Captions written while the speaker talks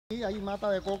Y hay mata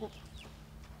de coco.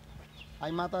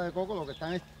 Hay mata de coco, lo que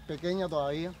están es pequeña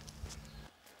todavía.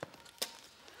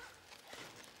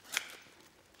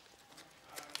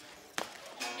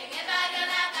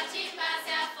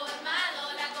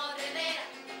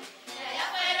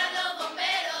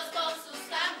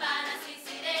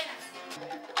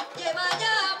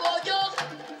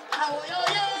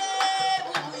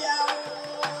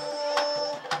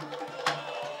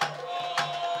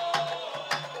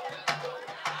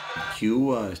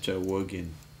 Cuba started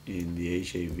working in the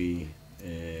HIV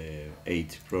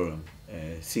AIDS program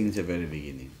since the very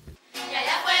beginning.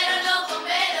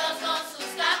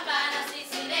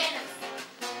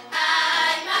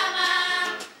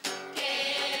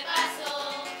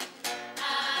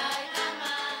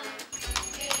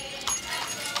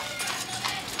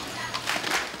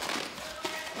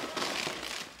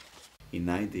 In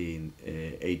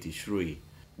 1983,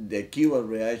 the Cuban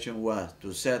reaction was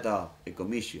to set up a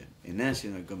commission, a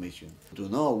national commission, to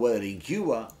know whether in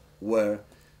Cuba were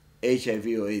HIV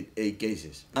or AIDS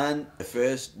cases. And the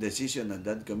first decision of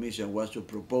that commission was to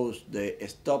propose the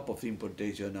stop of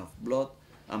importation of blood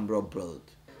and blood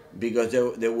products, because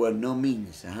there were no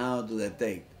means how to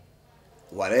detect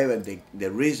whatever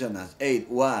the reason as AIDS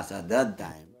was at that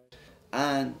time,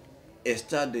 and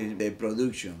starting the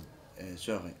production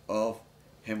of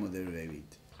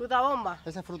hemoderivates. Fruta bomba.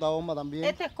 Esa es fruta bomba también.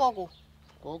 Este es coco.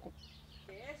 Coco.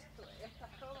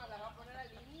 Estas tomas las va a poner al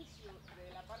inicio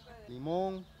de la parte de...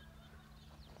 Limón,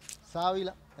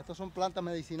 sábila. Estas son plantas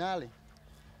medicinales.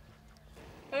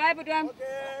 Bye, Putuan.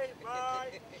 Okay,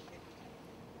 bye.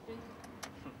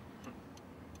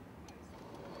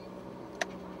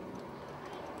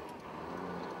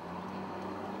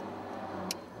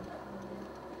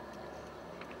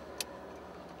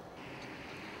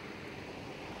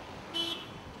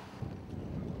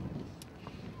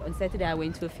 On Saturday, I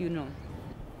went to a funeral.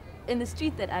 In the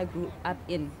street that I grew up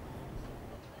in,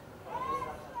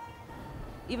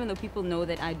 even though people know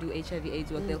that I do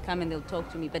HIV/AIDS work, they'll come and they'll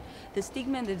talk to me, but the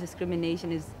stigma and the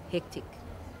discrimination is hectic.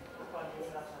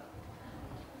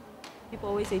 People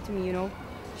always say to me, you know,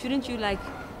 shouldn't you like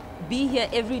be here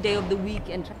every day of the week,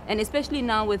 and especially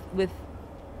now with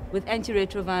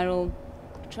antiretroviral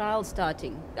trials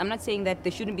starting. I'm not saying that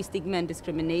there shouldn't be stigma and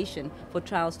discrimination for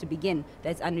trials to begin.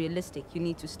 That's unrealistic. You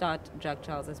need to start drug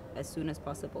trials as soon as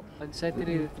possible. On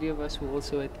Saturday, the three of us were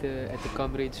also at the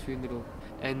comrade's funeral,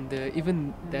 and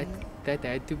even that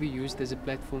had to be used as a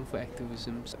platform for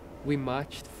activism. So we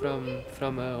marched from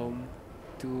her home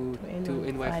to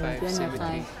NY5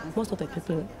 cemetery. Most of the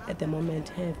people at the moment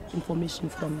have information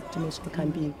from the national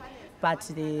campaign, but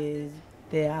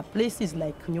there are places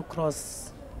like New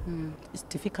Cross. It's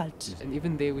difficult. And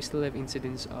even there we still have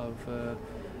incidents of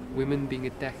women being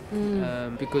attacked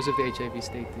because of the HIV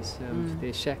status,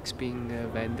 their shacks being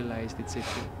vandalized, etc.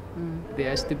 There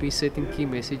has to be certain key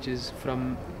messages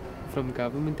from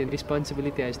government, and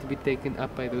responsibility has to be taken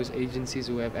up by those agencies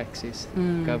who have access,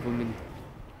 government.